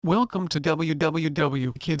Welcome to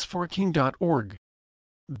www.kids4king.org.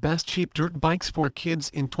 Best cheap dirt bikes for kids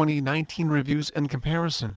in 2019 reviews and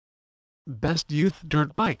comparison. Best youth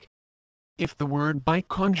dirt bike. If the word bike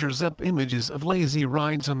conjures up images of lazy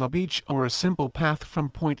rides on the beach or a simple path from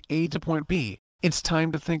point A to point B, it's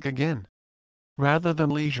time to think again. Rather than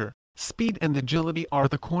leisure, speed and agility are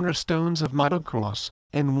the cornerstones of motocross,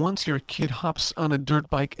 and once your kid hops on a dirt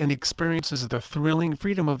bike and experiences the thrilling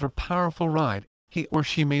freedom of a powerful ride, he or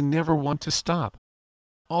she may never want to stop.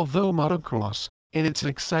 Although motocross, in its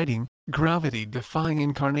exciting, gravity-defying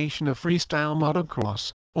incarnation of freestyle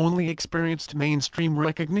motocross, only experienced mainstream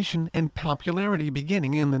recognition and popularity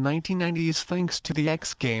beginning in the 1990s thanks to the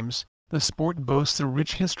X Games, the sport boasts a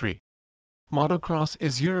rich history. Motocross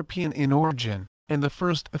is European in origin, and the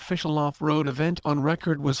first official off-road event on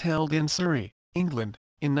record was held in Surrey, England,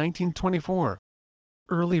 in 1924.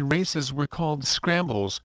 Early races were called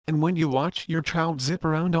scrambles, and when you watch your child zip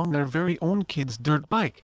around on their very own kid's dirt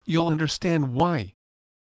bike, you'll understand why.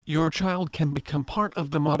 Your child can become part of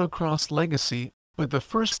the motocross legacy, but the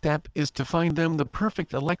first step is to find them the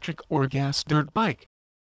perfect electric or gas dirt bike.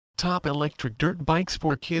 Top electric dirt bikes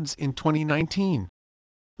for kids in 2019.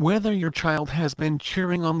 Whether your child has been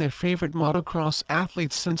cheering on their favorite motocross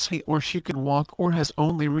athletes since he or she could walk or has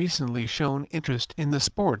only recently shown interest in the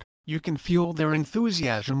sport, you can fuel their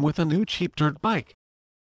enthusiasm with a new cheap dirt bike.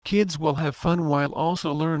 Kids will have fun while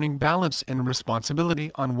also learning balance and responsibility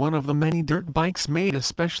on one of the many dirt bikes made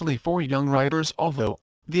especially for young riders, although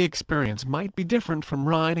the experience might be different from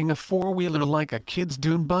riding a four-wheeler like a kid's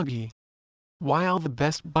dune buggy. While the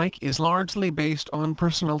best bike is largely based on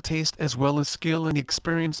personal taste as well as skill and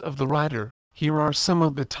experience of the rider, here are some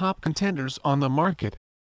of the top contenders on the market.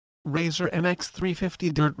 Razor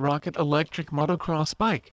MX350 Dirt Rocket Electric Motocross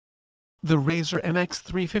Bike. The Razor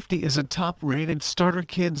MX350 is a top-rated starter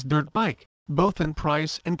kids dirt bike, both in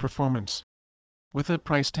price and performance. With a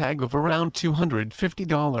price tag of around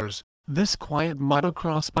 $250, this quiet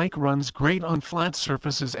motocross bike runs great on flat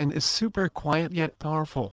surfaces and is super quiet yet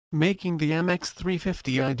powerful, making the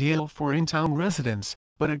MX350 ideal for in-town residents,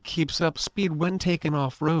 but it keeps up speed when taken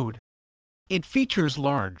off-road. It features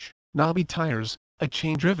large, knobby tires, a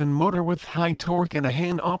chain-driven motor with high torque and a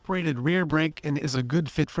hand-operated rear brake, and is a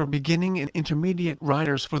good fit for beginning and intermediate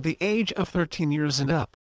riders for the age of 13 years and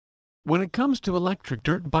up. When it comes to electric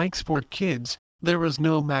dirt bikes for kids, there is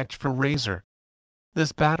no match for Razor.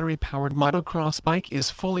 This battery-powered motocross bike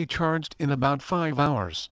is fully charged in about 5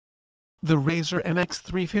 hours. The Razor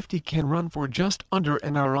MX350 can run for just under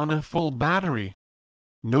an hour on a full battery.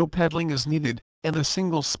 No pedaling is needed, and the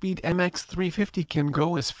single-speed MX350 can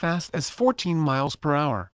go as fast as 14 miles per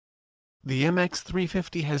hour. The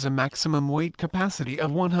MX350 has a maximum weight capacity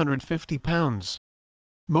of 150 pounds.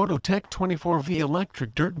 Mototech 24V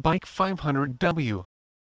Electric Dirt Bike 500W.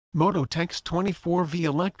 Mototech's 24V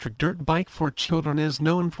electric dirt bike for children is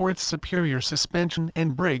known for its superior suspension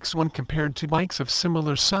and brakes when compared to bikes of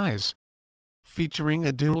similar size. Featuring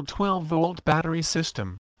a dual 12-volt battery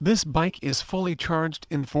system, this bike is fully charged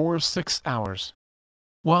in 4-6 hours.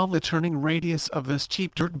 While the turning radius of this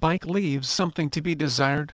cheap dirt bike leaves something to be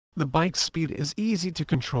desired, the bike's speed is easy to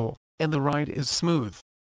control, and the ride is smooth.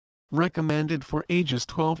 Recommended for ages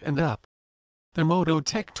 12 and up. The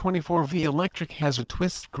Mototech 24V Electric has a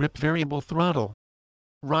twist grip variable throttle.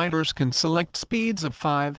 Riders can select speeds of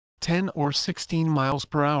 5, 10 or 16 miles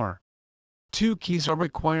per hour. 2 keys are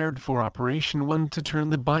required for operation: one to turn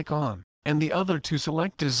the bike on, and the other to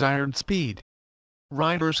select desired speed.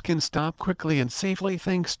 Riders can stop quickly and safely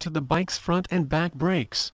thanks to the bike's front and back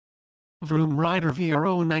brakes. Vroom Rider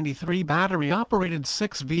VRO93 battery-operated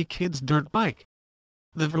 6V kids dirt bike.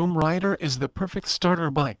 The Vroom Rider is the perfect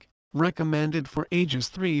starter bike, recommended for ages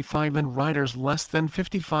 3-5 and riders less than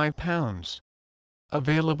 55 pounds.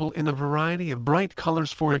 Available in a variety of bright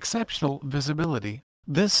colors for exceptional visibility,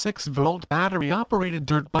 this 6-volt battery-operated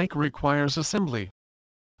dirt bike requires assembly.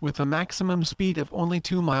 With a maximum speed of only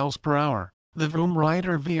 2 miles per hour, the Vroom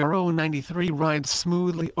Rider VRO93 rides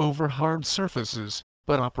smoothly over hard surfaces,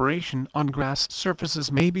 but operation on grass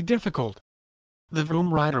surfaces may be difficult. The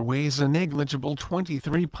Vroom Rider weighs a negligible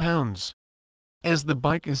 23 pounds. As the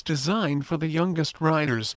bike is designed for the youngest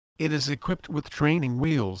riders, it is equipped with training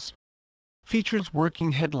wheels. Features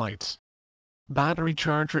working headlights. Battery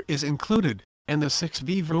charger is included, and the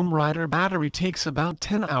 6V Vroom Rider battery takes about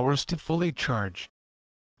 10 hours to fully charge.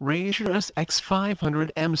 Razor SX500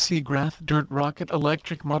 MC Grath Dirt Rocket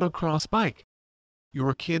Electric Motocross Bike.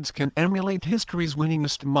 Your kids can emulate history's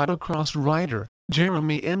winningest motocross rider,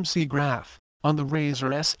 Jeremy MC Grath, on the Razor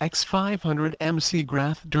SX500 MC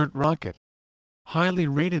Grath Dirt Rocket. Highly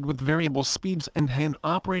rated with variable speeds and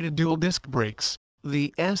hand-operated dual disc brakes,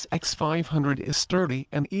 The SX500 is sturdy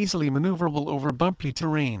and easily maneuverable over bumpy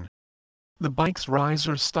terrain. The bike's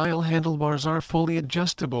riser-style handlebars are fully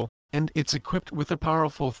adjustable, and it's equipped with a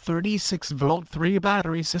powerful 36-volt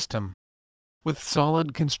 3-battery system. With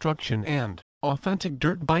solid construction and authentic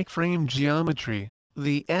dirt bike frame geometry,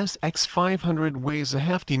 the SX500 weighs a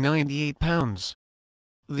hefty 98 pounds.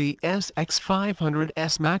 The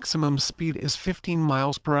SX500's maximum speed is 15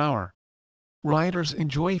 miles per hour. Riders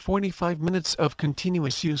enjoy 45 minutes of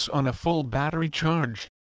continuous use on a full battery charge.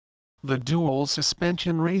 The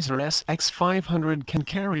dual-suspension Razor SX500 can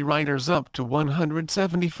carry riders up to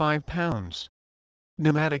 175 pounds.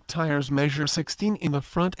 Pneumatic tires measure 16 in the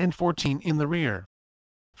front and 14 in the rear.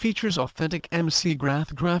 Features authentic MC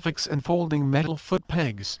Grath graphics and folding metal foot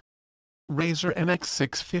pegs. Razor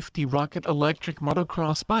MX650 Rocket Electric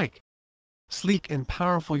Motocross Bike. Sleek and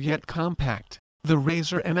powerful yet compact, the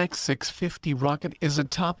Razor MX650 Rocket is a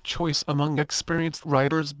top choice among experienced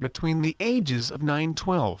riders between the ages of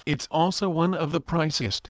 9-12. It's also one of the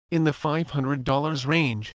priciest, in the $500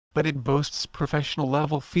 range, but it boasts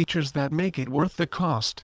professional-level features that make it worth the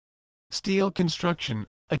cost. Steel construction,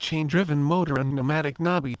 a chain-driven motor and pneumatic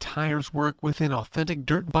knobby tires work within authentic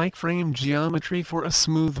dirt bike frame geometry for a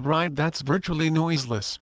smooth ride that's virtually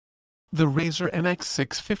noiseless. The Razor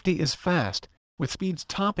MX650 is fast, with speeds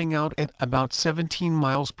topping out at about 17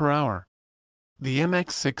 miles per hour. The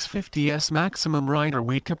MX650's maximum rider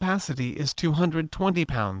weight capacity is 220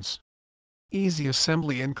 pounds. Easy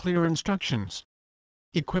assembly and clear instructions.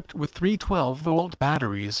 Equipped with three 12-volt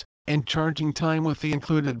batteries, and charging time with the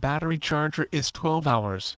included battery charger is 12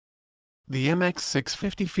 hours. The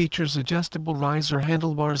MX650 features adjustable riser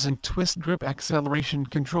handlebars and twist grip acceleration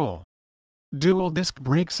control. Dual disc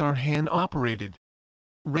brakes are hand-operated.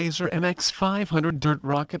 Razor MX500 Dirt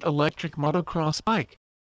Rocket Electric Motocross Bike.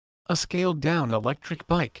 A scaled-down electric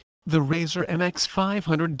bike, the Razor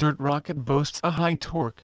MX500 Dirt Rocket boasts a high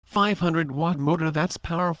torque, 500-watt motor that's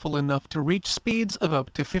powerful enough to reach speeds of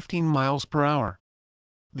up to 15 miles per hour.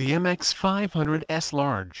 The MX500's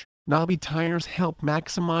large, knobby tires help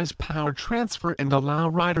maximize power transfer and allow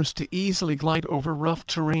riders to easily glide over rough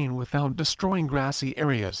terrain without destroying grassy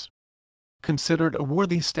areas. Considered a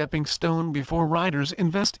worthy stepping stone before riders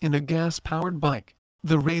invest in a gas-powered bike,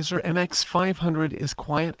 the Razor MX500 is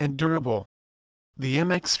quiet and durable. The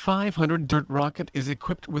MX500 Dirt Rocket is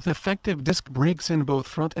equipped with effective disc brakes in both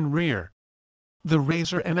front and rear. The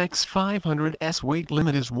Razor MX500's weight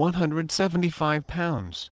limit is 175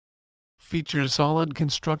 pounds. Features solid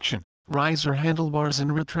construction, riser handlebars and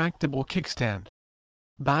retractable kickstand.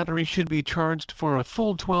 Battery should be charged for a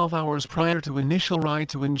full 12 hours prior to initial ride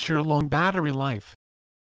to ensure long battery life.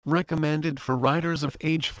 Recommended for riders of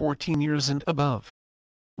age 14 years and above.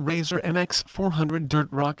 Razor MX400 Dirt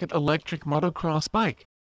Rocket Electric Motocross Bike.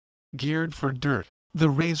 Geared for dirt,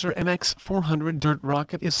 the Razor MX400 Dirt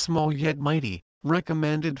Rocket is small yet mighty,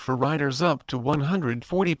 recommended for riders up to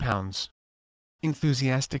 140 pounds.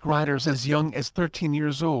 Enthusiastic riders as young as 13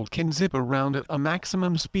 years old can zip around at a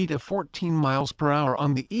maximum speed of 14 miles per hour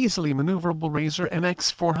on the easily maneuverable Razor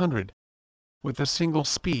MX400. With a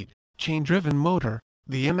single-speed, chain-driven motor,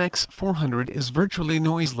 the MX400 is virtually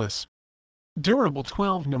noiseless. Durable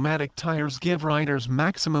 12 pneumatic tires give riders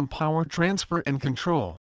maximum power transfer and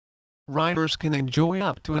control. Riders can enjoy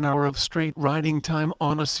up to an hour of straight riding time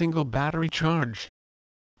on a single battery charge.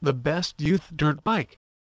 The best youth dirt bike.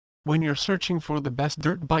 When you're searching for the best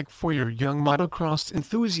dirt bike for your young motocross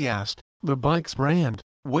enthusiast, the bike's brand,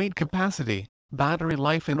 weight capacity, battery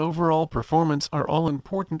life and overall performance are all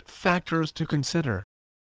important factors to consider.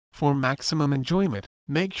 For maximum enjoyment,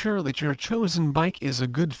 make sure that your chosen bike is a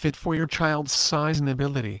good fit for your child's size and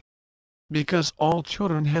ability. Because all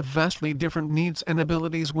children have vastly different needs and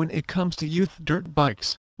abilities when it comes to youth dirt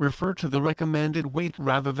bikes, refer to the recommended weight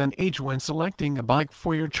rather than age when selecting a bike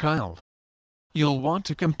for your child. You'll want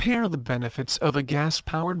to compare the benefits of a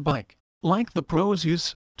gas-powered bike, like the pros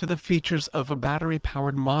use, to the features of a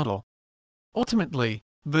battery-powered model. Ultimately,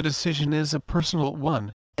 the decision is a personal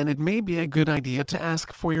one, and it may be a good idea to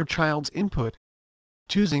ask for your child's input.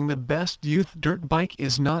 Choosing the best youth dirt bike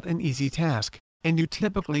is not an easy task, and you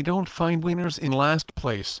typically don't find winners in last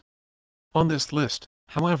place. On this list,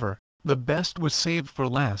 however, the best was saved for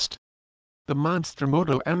last. The Monster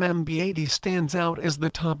Moto MMB80 stands out as the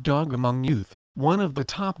top dog among youth, one of the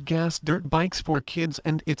top gas dirt bikes for kids,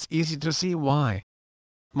 and it's easy to see why.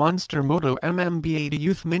 Monster Moto MMB80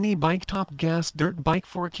 Youth Mini Bike, top gas dirt bike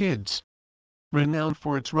for kids. Renowned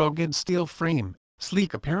for its rugged steel frame,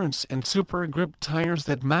 sleek appearance and super grip tires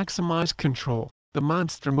that maximize control, the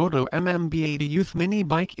Monster Moto MMB80 Youth Mini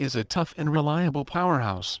Bike is a tough and reliable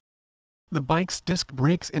powerhouse. The bike's disc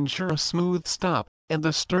brakes ensure a smooth stop, and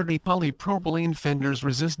the sturdy polypropylene fenders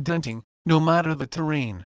resist denting, no matter the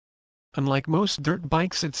terrain. Unlike most dirt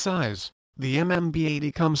bikes its size, the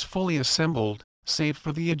MMB80 comes fully assembled, save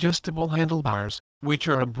for the adjustable handlebars, which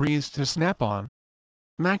are a breeze to snap on.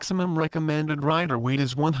 Maximum recommended rider weight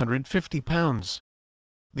is 150 pounds.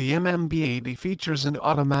 The MMB80 features an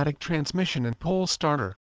automatic transmission and pole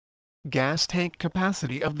starter. Gas tank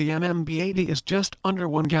capacity of the MMB80 is just under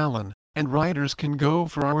 1 gallon, and riders can go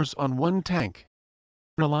for hours on one tank.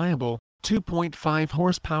 Reliable, 2.5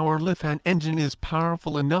 horsepower Lifan engine is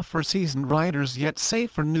powerful enough for seasoned riders yet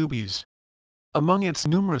safe for newbies. Among its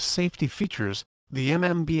numerous safety features, the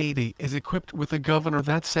MMB80 is equipped with a governor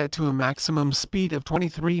that's set to a maximum speed of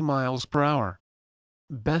 23 miles per hour.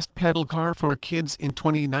 Best pedal car for kids in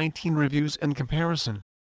 2019 reviews and comparison.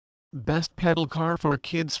 Best pedal car for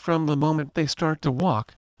kids. From the moment they start to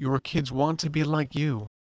walk, your kids want to be like you.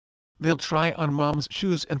 They'll try on mom's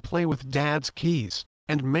shoes and play with dad's keys,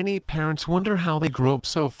 and many parents wonder how they grow up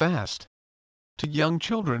so fast. To young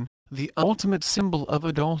children, the ultimate symbol of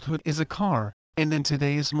adulthood is a car, and in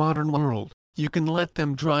today's modern world, you can let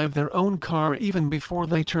them drive their own car even before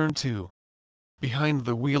they turn 2. Behind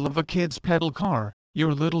the wheel of a kid's pedal car,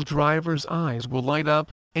 your little driver's eyes will light up,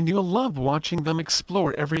 and you'll love watching them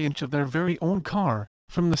explore every inch of their very own car,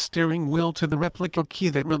 from the steering wheel to the replica key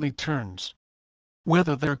that really turns.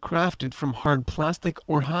 Whether they're crafted from hard plastic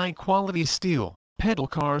or high-quality steel, pedal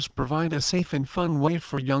cars provide a safe and fun way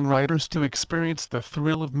for young riders to experience the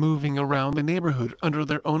thrill of moving around the neighborhood under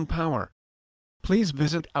their own power. Please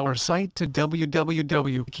visit our site to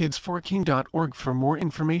www.kidsforking.org for more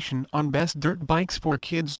information on best dirt bikes for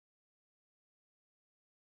kids.